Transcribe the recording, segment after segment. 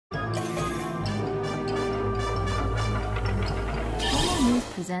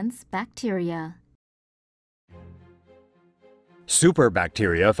TomoNews presents Bacteria. Super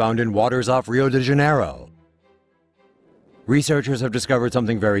bacteria found in waters off Rio de Janeiro. Researchers have discovered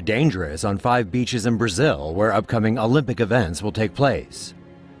something very dangerous on 5 beaches in Brazil where upcoming Olympic events will take place.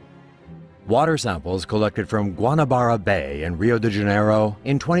 Water samples collected from Guanabara Bay in Rio de Janeiro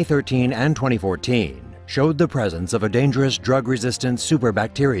in 2013 and 2014 showed the presence of a dangerous drug-resistant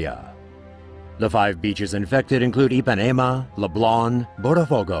superbacteria. The 5 beaches infected include Ipanema, Leblon,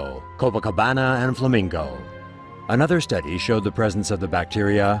 Botafogo, Copacabana, and Flamingo. Another study showed the presence of the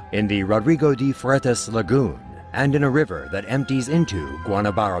bacteria in the Rodrigo de Freitas Lagoon and in a river that empties into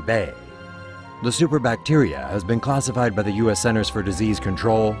Guanabara Bay. The superbacteria has been classified by the U.S. Centers for Disease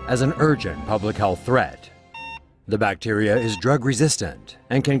Control as an urgent public health threat. The bacteria is drug-resistant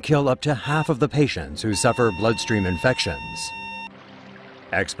and can kill up to half of the patients who suffer bloodstream infections.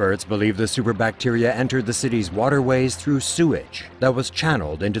 Experts believe the superbacteria entered the city's waterways through sewage that was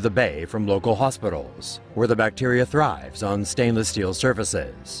channeled into the bay from local hospitals, where the bacteria thrives on stainless steel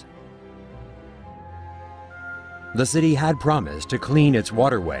surfaces. The city had promised to clean its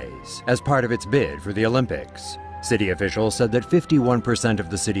waterways as part of its bid for the Olympics. City officials said that 51% of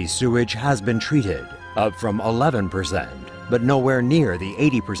the city's sewage has been treated, up from 11%, but nowhere near the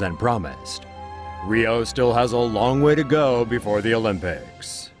 80% promised. Rio still has a long way to go before the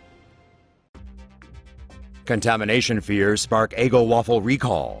Olympics. Contamination fears spark Eggo waffle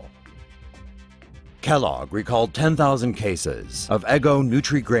recall. Kellogg recalled 10,000 cases of Eggo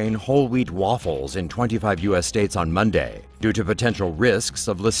Nutri-Grain whole wheat waffles in 25 U.S. states on Monday due to potential risks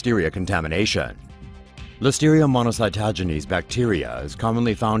of listeria contamination. Listeria monocytogenes bacteria is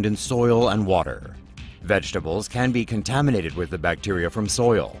commonly found in soil and water. Vegetables can be contaminated with the bacteria from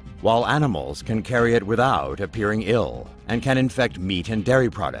soil, while animals can carry it without appearing ill and can infect meat and dairy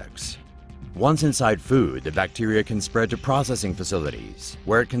products. Once inside food, the bacteria can spread to processing facilities,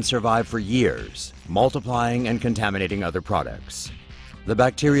 where it can survive for years, multiplying and contaminating other products. The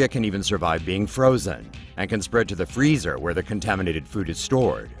bacteria can even survive being frozen and can spread to the freezer where the contaminated food is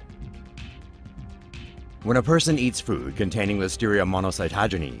stored. When a person eats food containing Listeria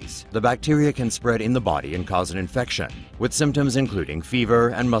monocytogenes, the bacteria can spread in the body and cause an infection, with symptoms including fever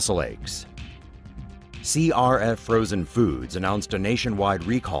and muscle aches. CRF Frozen Foods announced a nationwide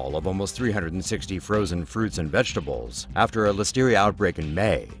recall of almost 360 frozen fruits and vegetables after a Listeria outbreak in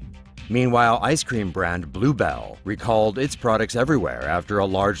May. Meanwhile, ice cream brand Bluebell recalled its products everywhere after a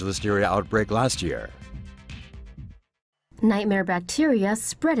large Listeria outbreak last year. Nightmare bacteria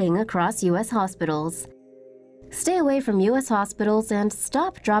spreading across U.S. hospitals. Stay away from U.S. hospitals and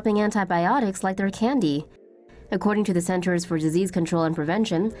stop dropping antibiotics like they're candy. According to the Centers for Disease Control and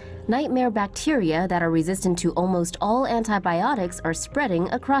Prevention, nightmare bacteria that are resistant to almost all antibiotics are spreading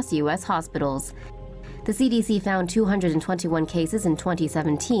across U.S. hospitals. The CDC found 221 cases in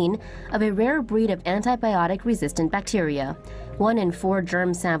 2017 of a rare breed of antibiotic-resistant bacteria. 1 in 4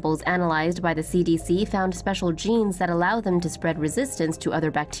 germ samples analyzed by the CDC found special genes that allow them to spread resistance to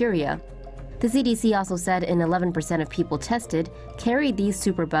other bacteria. The CDC also said 11% of people tested carried these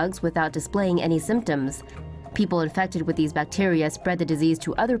superbugs without displaying any symptoms. People infected with these bacteria spread the disease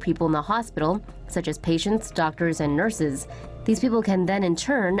to other people in the hospital, such as patients, doctors, and nurses. These people can then in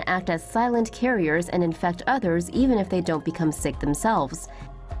turn act as silent carriers and infect others even if they don't become sick themselves.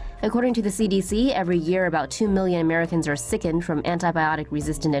 According to the CDC, every year about 2 million Americans are sickened from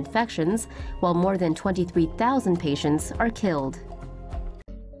antibiotic-resistant infections, while more than 23,000 patients are killed.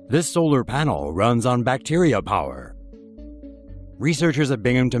 This solar panel runs on bacteria power. Researchers at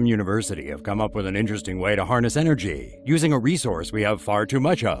Binghamton University have come up with an interesting way to harness energy using a resource we have far too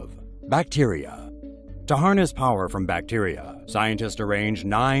much of: bacteria. To harness power from bacteria, scientists arranged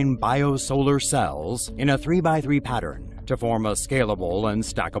 9 biosolar cells in a 3x3 pattern to form a scalable and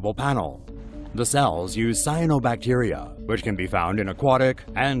stackable panel. The cells use cyanobacteria, which can be found in aquatic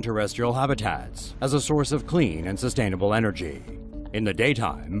and terrestrial habitats, as a source of clean and sustainable energy. In the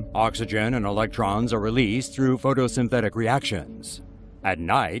daytime, oxygen and electrons are released through photosynthetic reactions. At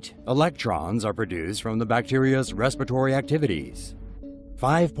night, electrons are produced from the bacteria's respiratory activities.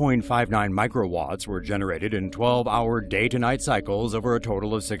 5.59 microwatts were generated in 12-hour day-to-night cycles over a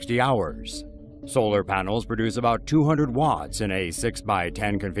total of 60 hours. Solar panels produce about 200 watts in a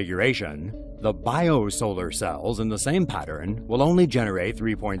 6x10 configuration. The biosolar cells in the same pattern will only generate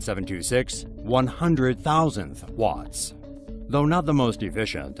 3.726 100,000th watts. Though not the most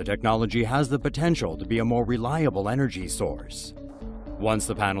efficient, the technology has the potential to be a more reliable energy source. Once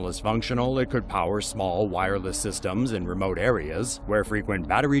the panel is functional, it could power small wireless systems in remote areas where frequent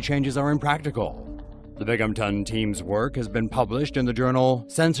battery changes are impractical. The Binghamton team's work has been published in the journal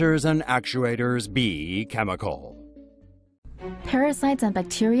Sensors and Actuators B Chemical. Parasites and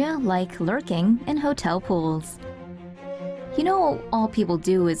bacteria like lurking in hotel pools. You know all people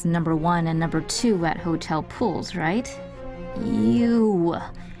do is number 1 and number 2 at hotel pools, right? Ew.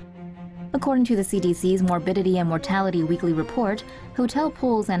 According to the CDC's Morbidity and Mortality Weekly Report, hotel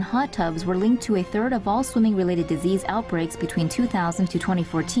pools and hot tubs were linked to a third of all swimming-related disease outbreaks between 2000 to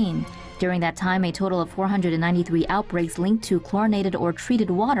 2014. During that time, a total of 493 outbreaks linked to chlorinated or treated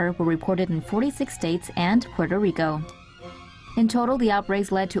water were reported in 46 states and Puerto Rico. In total, the outbreaks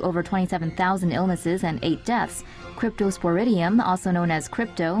led to over 27,000 illnesses and 8 deaths. Cryptosporidium, also known as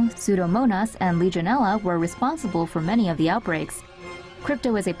crypto, Pseudomonas, and Legionella were responsible for many of the outbreaks.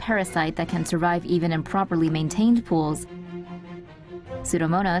 Crypto is a parasite that can survive even in properly maintained pools.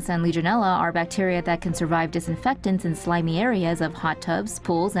 Pseudomonas and Legionella are bacteria that can survive disinfectants in slimy areas of hot tubs,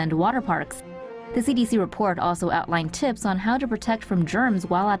 pools, and water parks. The CDC report also outlined tips on how to protect from germs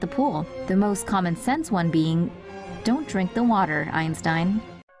while at the pool, the most common sense one being, don't drink the water, Einstein.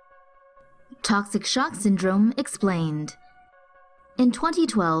 Toxic shock syndrome explained. In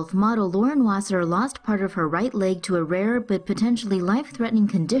 2012, model Lauren Wasser lost part of her right leg to a rare but potentially life-threatening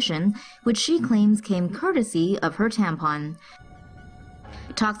condition, which she claims came courtesy of her tampon.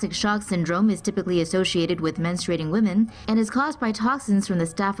 Toxic shock syndrome is typically associated with menstruating women and is caused by toxins from the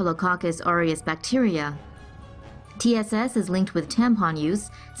Staphylococcus aureus bacteria. TSS is linked with tampon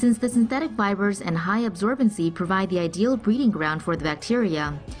use since the synthetic fibers and high absorbency provide the ideal breeding ground for the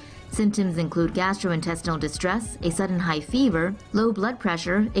bacteria. Symptoms include gastrointestinal distress, a sudden high fever, low blood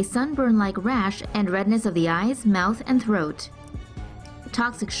pressure, a sunburn-like rash, and redness of the eyes, mouth, and throat.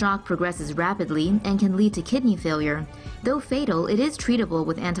 Toxic shock progresses rapidly and can lead to kidney failure. Though fatal, it is treatable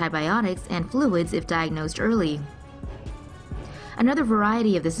with antibiotics and fluids if diagnosed early. Another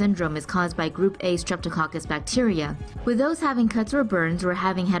variety of the syndrome is caused by group A Streptococcus bacteria, with those having cuts or burns or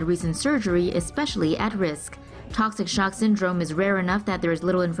having had recent surgery especially at risk. Toxic shock syndrome is rare enough that there is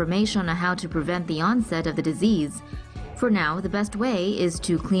little information on how to prevent the onset of the disease. For now, the best way is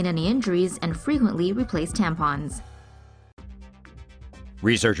to clean any injuries and frequently replace tampons.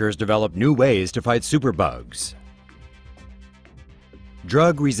 Researchers develop new ways to fight superbugs.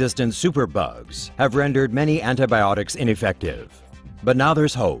 Drug-resistant superbugs have rendered many antibiotics ineffective. But now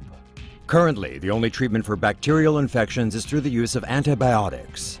there's hope. Currently, the only treatment for bacterial infections is through the use of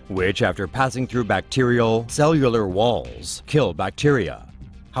antibiotics, which, after passing through bacterial cellular walls, kill bacteria.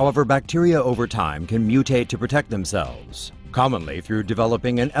 However, bacteria over time can mutate to protect themselves, commonly through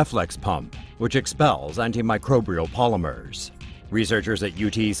developing an efflux pump, which expels antimicrobial polymers. Researchers at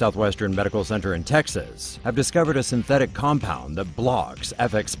UT Southwestern Medical Center in Texas have discovered a synthetic compound that blocks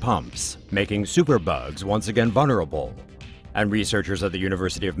FX pumps, making superbugs once again vulnerable. And researchers at the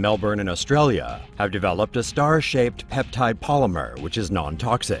University of Melbourne in Australia have developed a star-shaped peptide polymer which is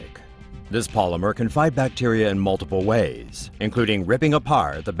non-toxic. This polymer can fight bacteria in multiple ways, including ripping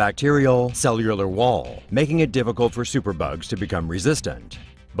apart the bacterial cellular wall, making it difficult for superbugs to become resistant.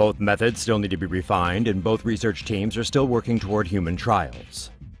 Both methods still need to be refined, and both research teams are still working toward human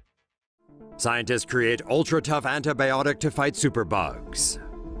trials. Scientists create ultra-tough antibiotic to fight superbugs.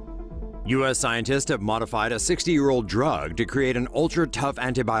 U.S. scientists have modified a 60-year-old drug to create an ultra-tough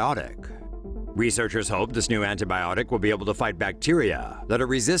antibiotic. Researchers hope this new antibiotic will be able to fight bacteria that are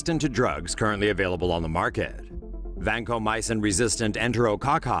resistant to drugs currently available on the market. Vancomycin-resistant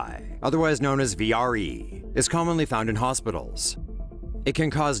enterococci, otherwise known as VRE, is commonly found in hospitals. It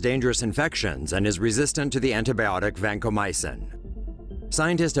can cause dangerous infections and is resistant to the antibiotic vancomycin.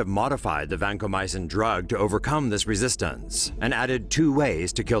 Scientists have modified the vancomycin drug to overcome this resistance and added 2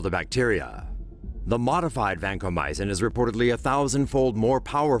 ways to kill the bacteria. The modified vancomycin is reportedly 1,000-fold more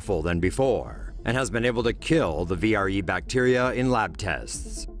powerful than before and has been able to kill the VRE bacteria in lab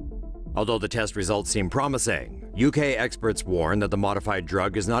tests. Although the test results seem promising, UK experts warn that the modified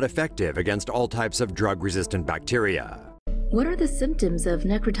drug is not effective against all types of drug-resistant bacteria. What are the symptoms of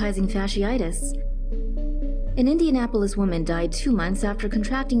necrotizing fasciitis? An Indianapolis woman died 2 months after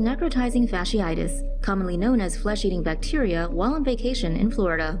contracting necrotizing fasciitis, commonly known as flesh-eating bacteria, while on vacation in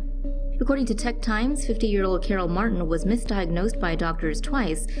Florida. According to Tech Times, 50-year-old Carol Martin was misdiagnosed by doctors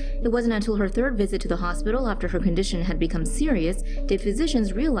twice. It wasn't until her 3rd visit to the hospital after her condition had become serious did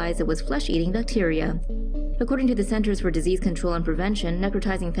physicians realize it was flesh-eating bacteria. According to the Centers for Disease Control and Prevention,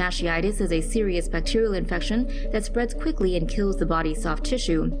 necrotizing fasciitis is a serious bacterial infection that spreads quickly and kills the body's soft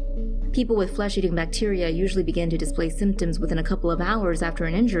tissue. People with flesh-eating bacteria usually begin to display symptoms within a couple of hours after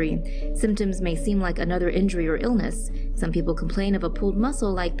an injury. Symptoms may seem like another injury or illness. Some people complain of a pulled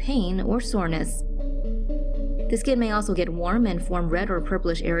muscle like pain or soreness. The skin may also get warm and form red or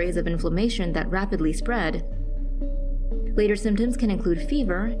purplish areas of inflammation that rapidly spread. Later symptoms can include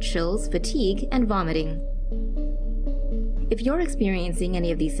fever, chills, fatigue, and vomiting. If you're experiencing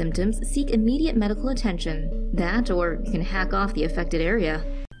any of these symptoms, seek immediate medical attention. That, or you can hack off the affected area.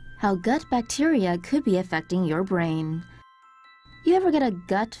 How gut bacteria could be affecting your brain. You ever get a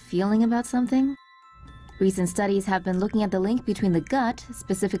gut feeling about something? Recent studies have been looking at the link between the gut,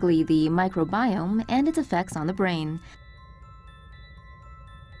 specifically the microbiome, and its effects on the brain.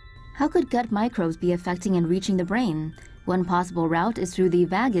 How could gut microbes be affecting and reaching the brain? One possible route is through the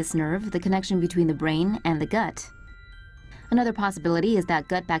vagus nerve, the connection between the brain and the gut. Another possibility is that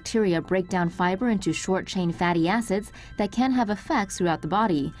gut bacteria break down fiber into short-chain fatty acids that can have effects throughout the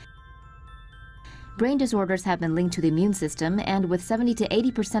body. Brain disorders have been linked to the immune system, and with 70 to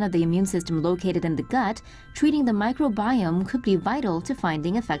 80% of the immune system located in the gut, treating the microbiome could be vital to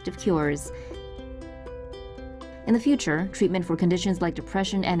finding effective cures. In the future, treatment for conditions like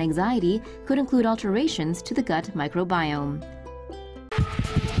depression and anxiety could include alterations to the gut microbiome.